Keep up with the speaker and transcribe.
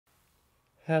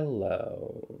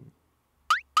Hello.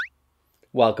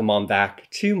 Welcome on back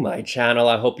to my channel.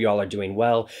 I hope you all are doing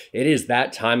well. It is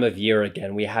that time of year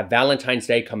again. We have Valentine's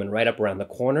Day coming right up around the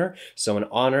corner. So in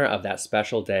honor of that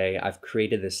special day, I've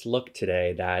created this look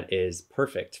today that is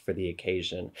perfect for the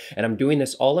occasion. And I'm doing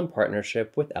this all in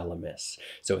partnership with Elemis.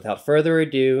 So without further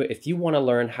ado, if you want to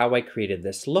learn how I created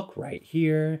this look right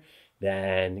here,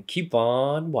 then keep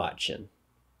on watching.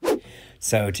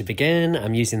 So to begin,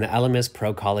 I'm using the Elemis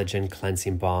Pro Collagen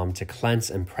Cleansing Balm to cleanse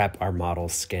and prep our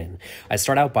model's skin. I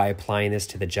start out by applying this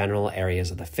to the general areas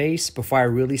of the face before I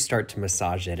really start to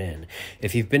massage it in.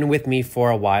 If you've been with me for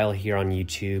a while here on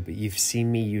YouTube, you've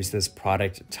seen me use this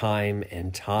product time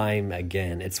and time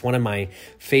again. It's one of my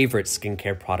favorite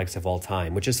skincare products of all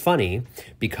time, which is funny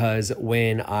because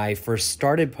when I first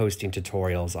started posting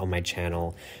tutorials on my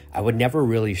channel, I would never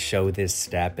really show this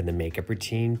step in the makeup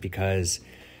routine because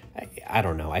I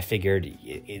don't know. I figured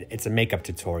it's a makeup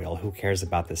tutorial. Who cares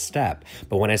about this step?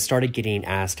 But when I started getting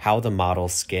asked how the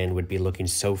model's skin would be looking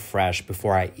so fresh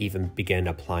before I even begin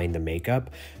applying the makeup,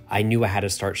 I knew I had to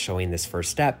start showing this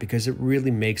first step because it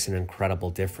really makes an incredible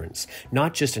difference,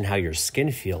 not just in how your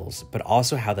skin feels, but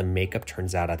also how the makeup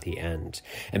turns out at the end.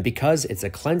 And because it's a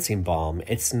cleansing balm,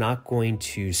 it's not going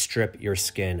to strip your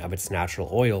skin of its natural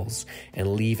oils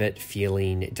and leave it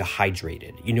feeling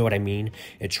dehydrated. You know what I mean?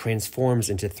 It transforms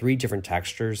into 3 different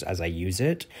textures as I use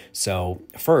it. So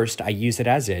first, I use it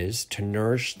as is to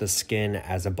nourish the skin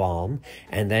as a balm,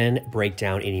 and then break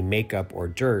down any makeup or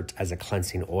dirt as a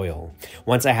cleansing oil.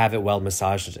 Once I have it well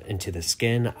massaged into the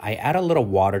skin, I add a little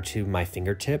water to my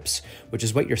fingertips, which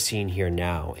is what you're seeing here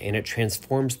now, and it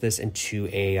transforms this into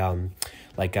a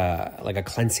like a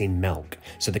cleansing milk.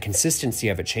 So the consistency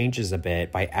of it changes a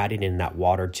bit by adding in that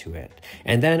water to it.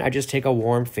 And then I just take a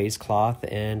warm face cloth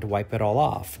and wipe it all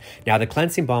off. Now the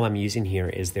cleansing balm I'm using here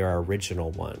is their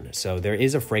original one. So there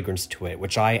is a fragrance to it,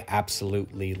 which I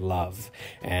absolutely love.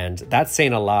 And that's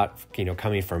saying a lot,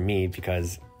 coming from me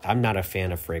because I'm not a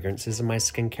fan of fragrances in my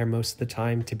skincare most of the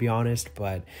time, to be honest,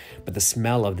 but the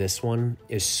smell of this one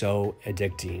is so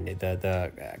addicting.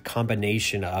 The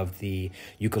combination of the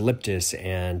eucalyptus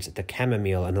and the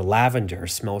chamomile and the lavender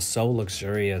smells so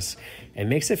luxurious. It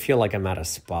makes it feel like I'm at a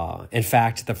spa. In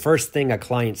fact, the first thing a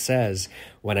client says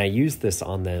when I use this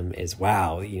on them is,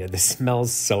 wow, this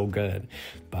smells so good.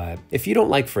 But if you don't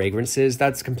like fragrances,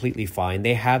 that's completely fine.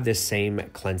 They have this same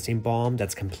cleansing balm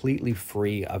that's completely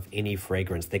free of any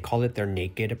fragrance. They call it their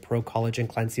Naked Pro Collagen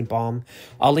Cleansing Balm.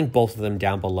 I'll link both of them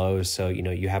down below so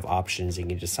you have options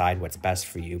and you decide what's best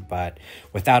for you. But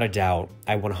without a doubt,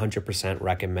 I 100%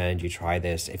 recommend you try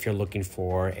this if you're looking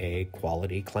for a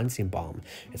quality cleansing balm.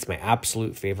 It's my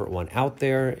absolute favorite one out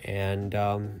there, and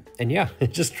yeah,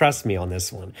 just trust me on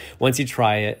this one. Once you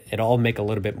try it, it'll all make a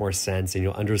little bit more sense and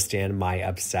you'll understand my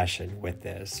obsession with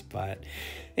this. But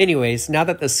anyways, now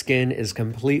that the skin is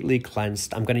completely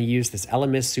cleansed, I'm going to use this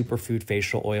Elemis Superfood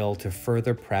facial oil to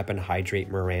further prep and hydrate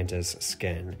Miranda's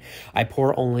skin. I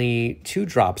pour only 2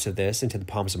 drops of this into the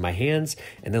palms of my hands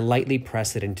and then lightly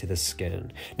press it into the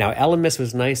skin. Now, Elemis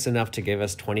was nice enough to give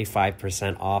us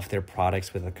 25% off their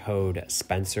products with a code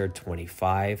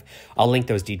SPENCER25. I'll link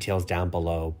those details down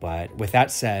below, but with that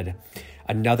said,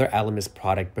 another Elemis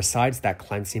product besides that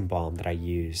cleansing balm that I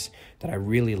use that I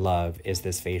really love is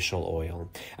this facial oil.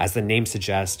 As the name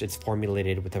suggests, it's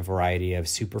formulated with a variety of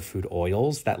superfood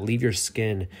oils that leave your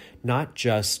skin not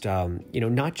just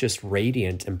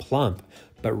radiant and plump,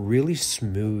 but really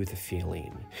smooth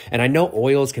feeling. And I know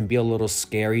oils can be a little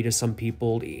scary to some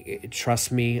people.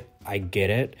 Trust me, I get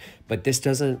it. But this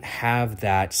doesn't have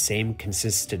that same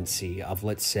consistency of,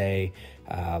 let's say,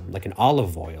 like an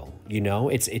olive oil,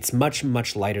 It's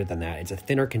much lighter than that. It's a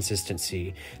thinner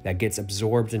consistency that gets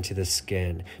absorbed into the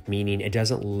skin, meaning it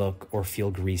doesn't look or feel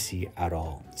greasy at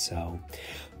all. So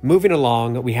moving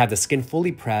along, we have the skin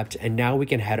fully prepped, and now we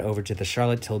can head over to the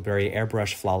Charlotte Tilbury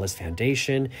Airbrush Flawless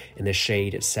Foundation in the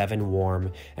shade 7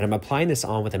 Warm, and I'm applying this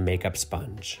on with a makeup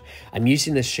sponge. I'm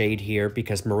using this shade here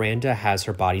because Miranda has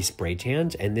her body spray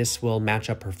tanned, and this will match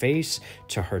up her face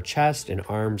to her chest and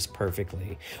arms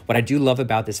perfectly. What I do love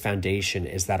about this foundation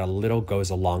is that a little goes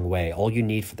a long way. All you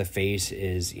need for the face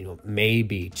is,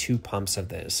 maybe 2 pumps of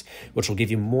this, which will give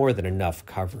you more than enough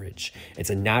coverage. It's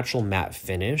a natural matte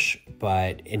finish,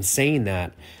 but in saying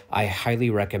that, I highly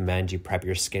recommend you prep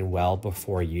your skin well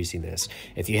before using this.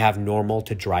 If you have normal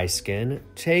to dry skin,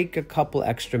 take a couple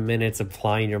extra minutes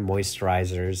applying your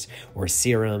moisturizers or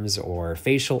serums or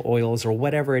facial oils or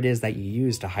whatever it is that you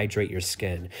use to hydrate your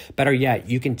skin. Better yet,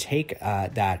 you can take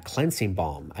that cleansing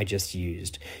balm I just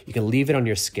used. You can leave it on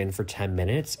your skin for 10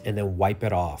 minutes and then wipe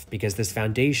it off because this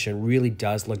foundation really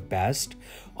does look best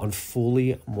on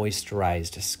fully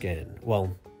moisturized skin.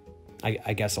 Well,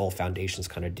 I guess all foundations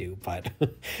kind of do, but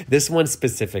this one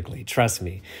specifically, trust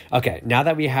me. Okay, now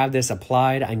that we have this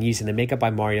applied, I'm using the Makeup by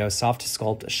Mario Soft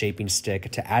Sculpt Shaping Stick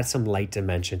to add some light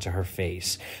dimension to her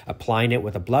face, applying it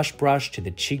with a blush brush to the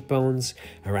cheekbones,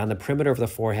 around the perimeter of the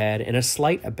forehead, and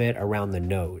a bit around the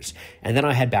nose. And then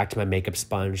I'll head back to my makeup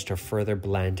sponge to further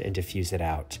blend and diffuse it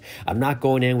out. I'm not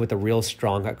going in with a real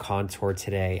strong contour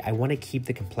today. I want to keep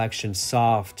the complexion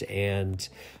soft and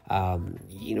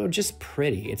you know, just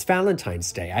pretty. It's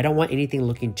Valentine's Day. I don't want anything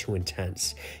looking too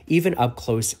intense. Even up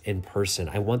close in person,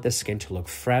 I want the skin to look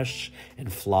fresh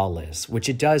and flawless, which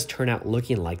it does turn out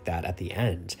looking like that at the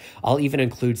end. I'll even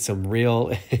include some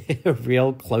real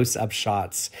close-up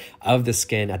shots of the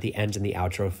skin at the end in the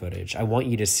outro footage. I want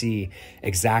you to see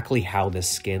exactly how the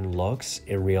skin looks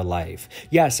in real life.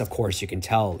 Yes, of course, you can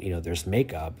tell, you know, there's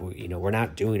makeup. You know, we're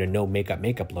not doing a no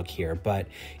makeup look here, but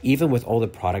even with all the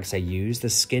products I use, the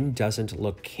skin doesn't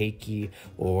look cakey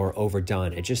or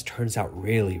overdone. It just turns out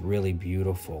really, really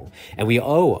beautiful. And we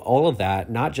owe all of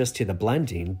that not just to the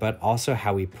blending, but also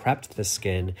how we prepped the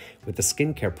skin with the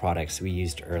skincare products we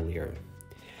used earlier.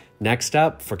 Next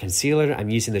up, for concealer,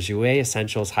 I'm using the Jouer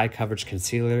Essentials High Coverage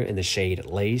Concealer in the shade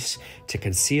Lace to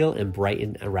conceal and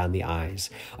brighten around the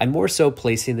eyes. I'm more so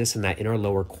placing this in that inner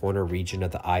lower corner region of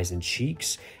the eyes and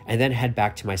cheeks, and then head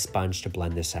back to my sponge to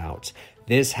blend this out.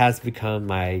 This has become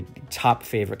my top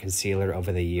favorite concealer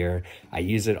over the year. I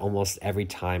use it almost every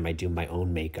time I do my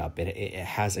own makeup. It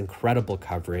has incredible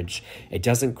coverage. It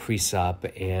doesn't crease up,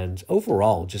 and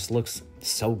overall just looks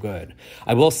so good.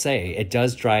 I will say it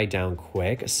does dry down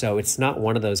quick, so it's not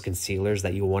one of those concealers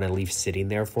that you want to leave sitting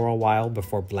there for a while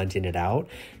before blending it out.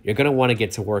 You're going to want to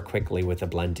get to work quickly with the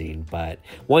blending, but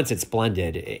once it's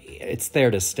blended, it's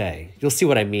there to stay. You'll see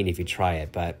what I mean if you try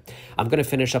it, but I'm going to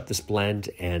finish up this blend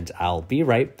and I'll be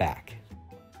right back.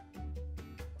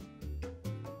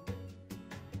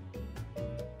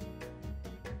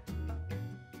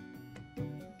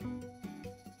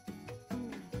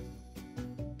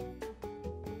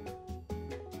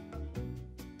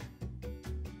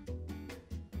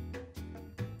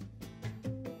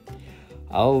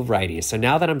 Alrighty, so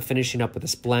now that I'm finishing up with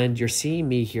this blend, you're seeing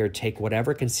me here take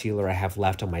whatever concealer I have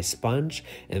left on my sponge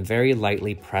and very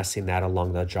lightly pressing that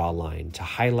along the jawline to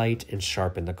highlight and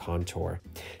sharpen the contour.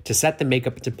 To set the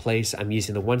makeup into place, I'm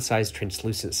using the One Size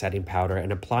Translucent Setting Powder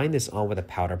and applying this on with a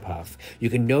powder puff. You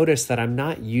can notice that I'm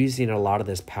not using a lot of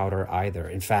this powder either.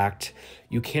 In fact,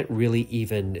 you can't really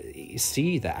even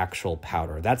see the actual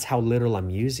powder. That's how little I'm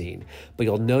using. But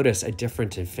you'll notice a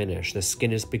difference in finish. The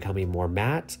skin is becoming more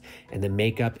matte and the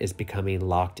makeup is becoming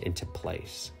locked into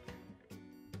place.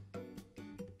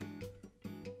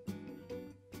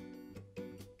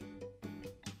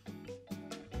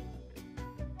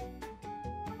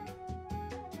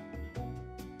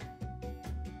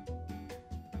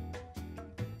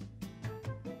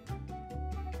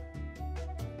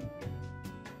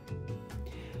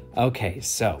 Okay,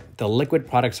 so the liquid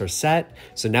products are set.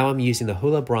 So now I'm using the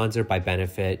Hoola bronzer by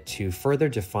Benefit to further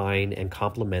define and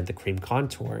complement the cream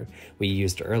contour we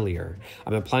used earlier.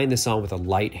 I'm applying this on with a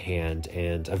light hand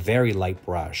and a very light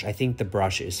brush. I think the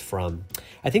brush is from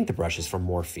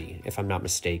Morphe, if I'm not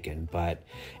mistaken, but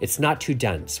it's not too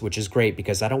dense, which is great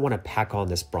because I don't want to pack on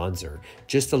this bronzer.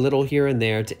 Just a little here and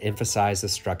there to emphasize the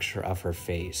structure of her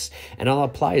face. And I'll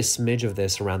apply a smidge of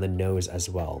this around the nose as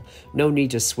well. No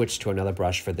need to switch to another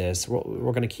brush for this.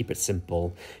 We're going to keep it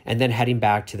simple. And then heading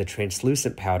back to the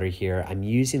translucent powder here, I'm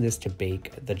using this to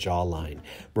bake the jawline.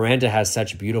 Miranda has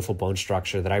such beautiful bone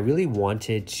structure that I really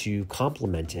wanted to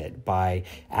complement it by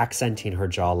accenting her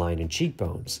jawline and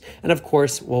cheekbones. And of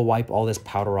course, we'll wipe all this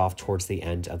powder off towards the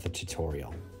end of the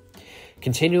tutorial.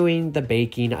 Continuing the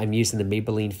baking, I'm using the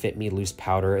Maybelline Fit Me Loose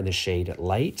Powder in the shade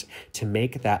Light to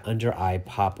make that under eye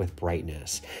pop with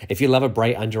brightness. If you love a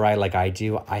bright under eye like I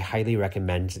do, I highly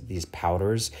recommend these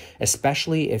powders,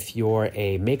 especially if you're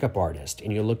a makeup artist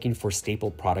and you're looking for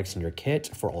staple products in your kit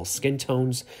for all skin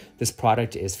tones. This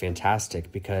product is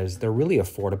fantastic because they're really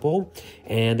affordable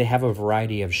and they have a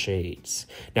variety of shades.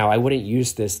 Now, I wouldn't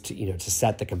use this to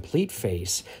set the complete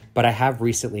face, but I have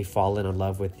recently fallen in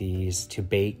love with these to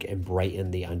bake and brighten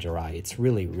the under eye. It's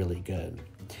really, really good.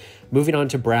 Moving on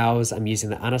to brows, I'm using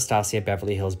the Anastasia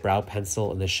Beverly Hills Brow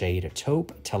Pencil in the shade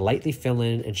Taupe to lightly fill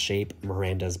in and shape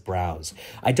Miranda's brows.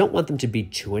 I don't want them to be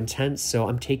too intense, so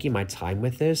I'm taking my time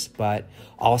with this, but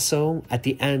also at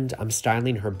the end, I'm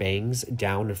styling her bangs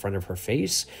down in front of her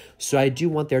face, so I do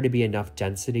want there to be enough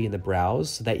density in the brows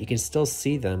so that you can still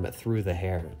see them through the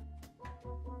hair.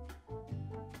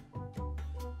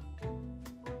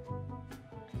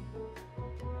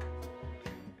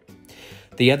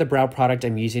 The other brow product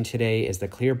I'm using today is the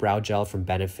Clear Brow Gel from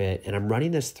Benefit, and I'm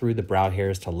running this through the brow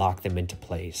hairs to lock them into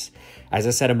place. As I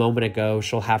said a moment ago,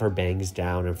 she'll have her bangs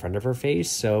down in front of her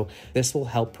face, so this will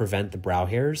help prevent the brow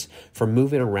hairs from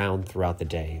moving around throughout the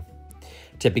day.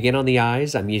 To begin on the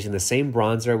eyes, I'm using the same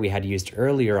bronzer we had used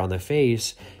earlier on the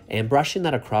face and brushing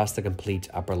that across the complete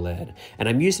upper lid. And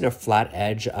I'm using a flat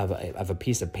edge of a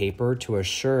piece of paper to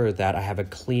assure that I have a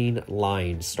clean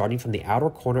line starting from the outer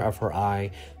corner of her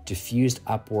eye diffused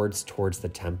upwards towards the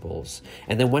temples.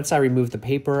 And then once I remove the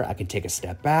paper, I can take a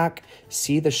step back,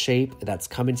 see the shape that's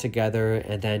coming together,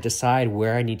 and then decide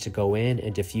where I need to go in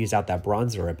and diffuse out that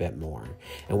bronzer a bit more.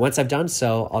 And once I've done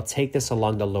so, I'll take this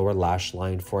along the lower lash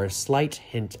line for a slight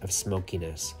hint of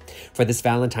smokiness. For this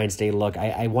Valentine's Day look,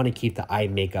 I want to keep the eye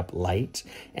makeup light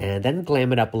and then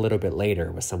glam it up a little bit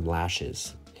later with some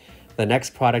lashes. The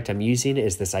next product I'm using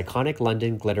is this iconic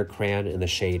London glitter crayon in the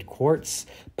shade Quartz,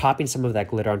 popping some of that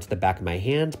glitter onto the back of my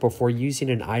hand before using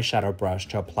an eyeshadow brush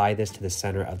to apply this to the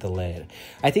center of the lid.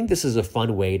 I think this is a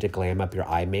fun way to glam up your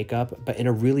eye makeup, but in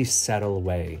a really subtle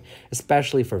way,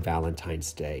 especially for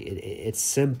Valentine's Day. It's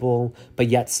simple, but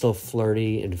yet still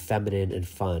flirty and feminine and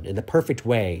fun, and the perfect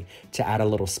way to add a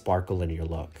little sparkle in your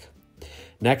look.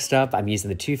 Next up, I'm using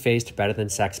the Too Faced Better Than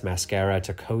Sex mascara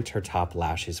to coat her top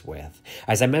lashes with.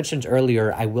 As I mentioned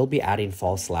earlier, I will be adding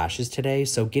false lashes today,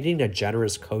 so getting a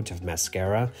generous coat of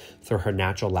mascara through her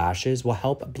natural lashes will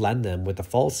help blend them with the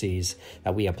falsies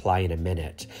that we apply in a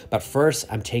minute. But first,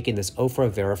 I'm taking this Ofra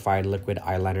Verified Liquid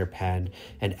Eyeliner pen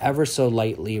and ever so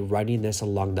lightly running this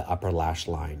along the upper lash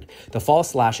line. The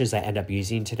false lashes I end up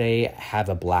using today have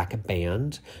a black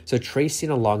band, so tracing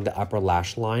along the upper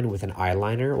lash line with an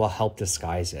eyeliner will help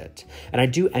disguise it. And I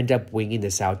do end up winging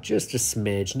this out just a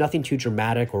smidge, nothing too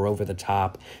dramatic or over the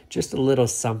top, just a little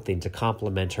something to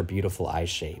complement her beautiful eye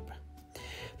shape.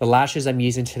 The lashes I'm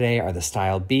using today are the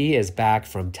Style B is back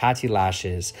from Tati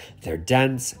Lashes. They're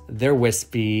dense, they're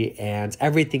wispy, and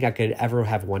everything I could ever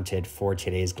have wanted for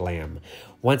today's glam.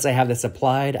 Once I have this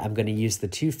applied, I'm going to use the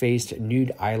Too Faced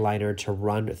Nude Eyeliner to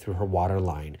run through her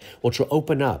waterline, which will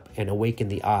open up and awaken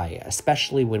the eye,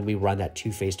 especially when we run that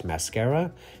Too Faced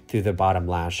mascara through the bottom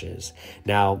lashes.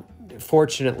 Now,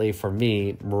 fortunately for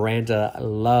me, Miranda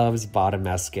loves bottom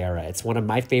mascara. It's one of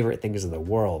my favorite things in the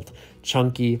world.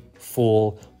 Chunky,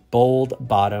 full, bold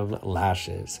bottom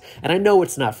lashes. And I know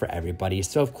it's not for everybody,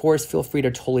 so of course, feel free to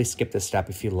totally skip this step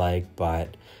if you like,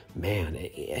 but man,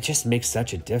 it just makes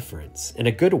such a difference in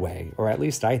a good way, or at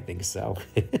least I think so.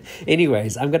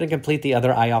 Anyways, I'm going to complete the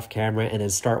other eye off camera and then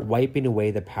start wiping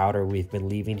away the powder we've been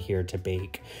leaving here to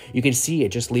bake. You can see it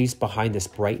just leaves behind this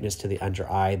brightness to the under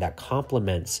eye that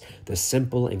complements the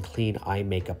simple and clean eye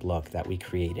makeup look that we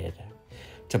created.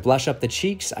 To blush up the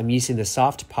cheeks, I'm using the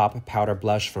Soft Pop Powder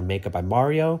Blush from Makeup by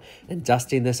Mario and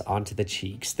dusting this onto the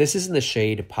cheeks. This is in the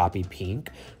shade Poppy Pink,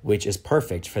 which is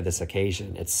perfect for this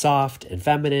occasion. It's soft and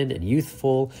feminine and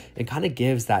youthful and kind of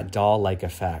gives that doll-like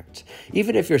effect.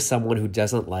 Even if you're someone who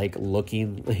doesn't like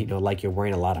looking, like you're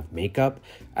wearing a lot of makeup,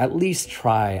 at least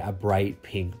try a bright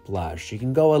pink blush. You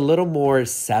can go a little more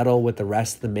subtle with the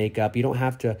rest of the makeup. You don't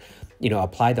have to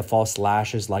apply the false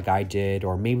lashes like I did,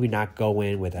 or maybe not go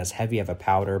in with as heavy of a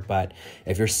powder. But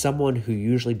if you're someone who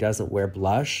usually doesn't wear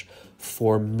blush,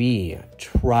 for me,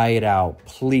 try it out,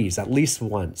 please, at least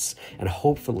once. And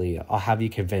hopefully I'll have you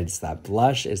convinced that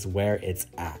blush is where it's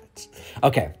at.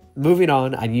 Okay, moving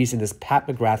on, I'm using this Pat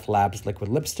McGrath Labs liquid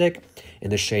lipstick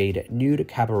in the shade Nude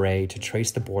Cabaret to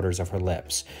trace the borders of her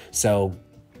lips. So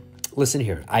listen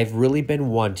here, I've really been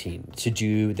wanting to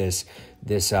do this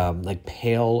like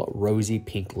pale rosy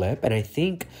pink lip, and I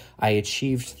think I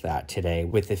achieved that today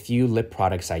with the few lip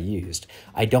products I used.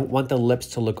 I don't want the lips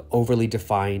to look overly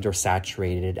defined or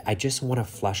saturated. I just want a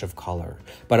flush of color.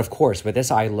 But of course, with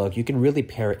this eye look, you can really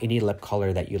pair any lip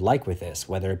color that you like with this,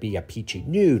 whether it be a peachy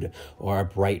nude or a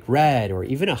bright red or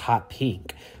even a hot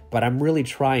pink. But I'm really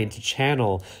trying to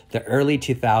channel the early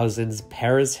 2000s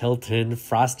Paris Hilton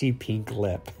frosty pink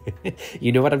lip.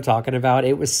 You know what I'm talking about?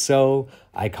 It was so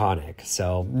iconic.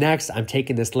 So next, I'm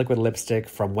taking this liquid lipstick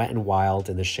from Wet n Wild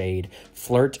in the shade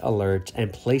Flirt Alert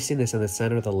and placing this in the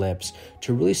center of the lips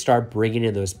to really start bringing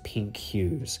in those pink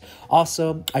hues.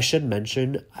 Also, I should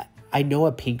mention, I know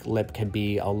a pink lip can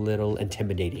be a little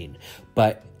intimidating,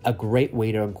 but a great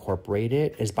way to incorporate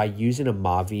it is by using a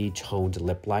mauve toned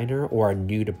lip liner or a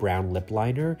nude brown lip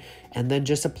liner, and then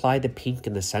just apply the pink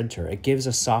in the center. It gives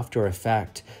a softer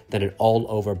effect than an all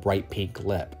over bright pink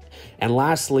lip. And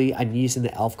lastly, I'm using the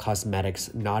e.l.f.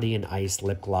 Cosmetics Naughty and Ice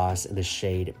lip gloss in the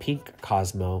shade Pink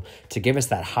Cosmo to give us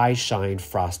that high shine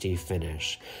frosty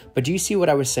finish. But do you see what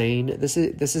I was saying? This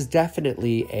is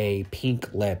definitely a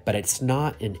pink lip, but it's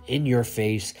not an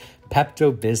in-your-face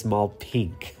Pepto-Bismol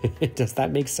pink. Does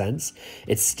that make sense?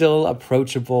 It's still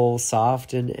approachable,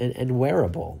 soft, and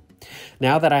wearable.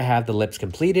 Now that I have the lips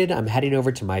completed, I'm heading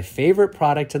over to my favorite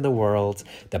product in the world,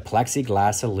 the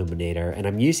Plexiglass Illuminator, and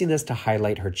I'm using this to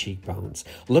highlight her cheekbones.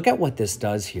 Look at what this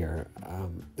does here.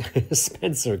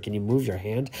 Spencer, can you move your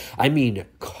hand? I mean,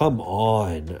 come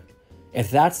on.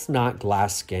 If that's not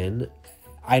glass skin,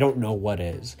 I don't know what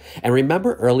is. And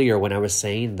remember earlier when I was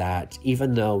saying that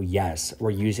even though, yes, we're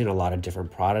using a lot of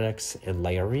different products and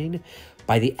layering,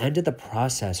 by the end of the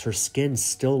process, her skin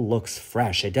still looks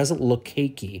fresh. It doesn't look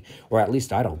cakey, or at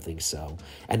least I don't think so.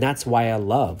 And that's why I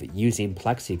love using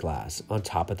Plexiglass on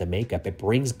top of the makeup. It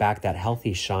brings back that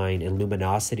healthy shine and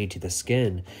luminosity to the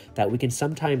skin that we can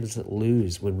sometimes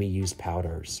lose when we use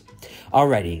powders.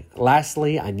 Alrighty,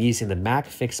 lastly, I'm using the MAC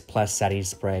Fix Plus setting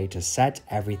spray to set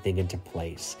everything into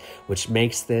place, which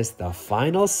makes this the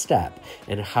final step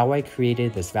in how I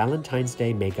created this Valentine's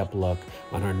Day makeup look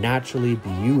on our naturally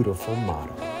beautiful model.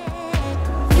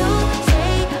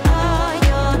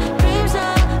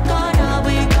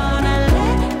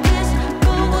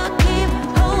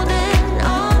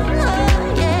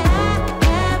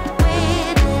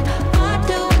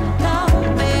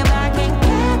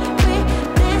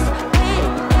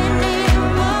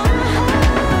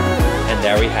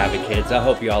 There we have it, kids. I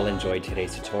hope you all enjoyed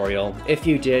today's tutorial. If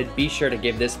you did, be sure to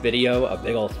give this video a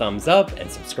big ol' thumbs up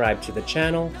and subscribe to the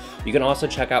channel. You can also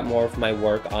check out more of my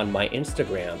work on my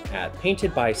Instagram at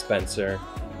Painted by Spencer.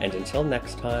 And until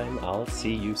next time, I'll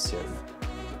see you soon.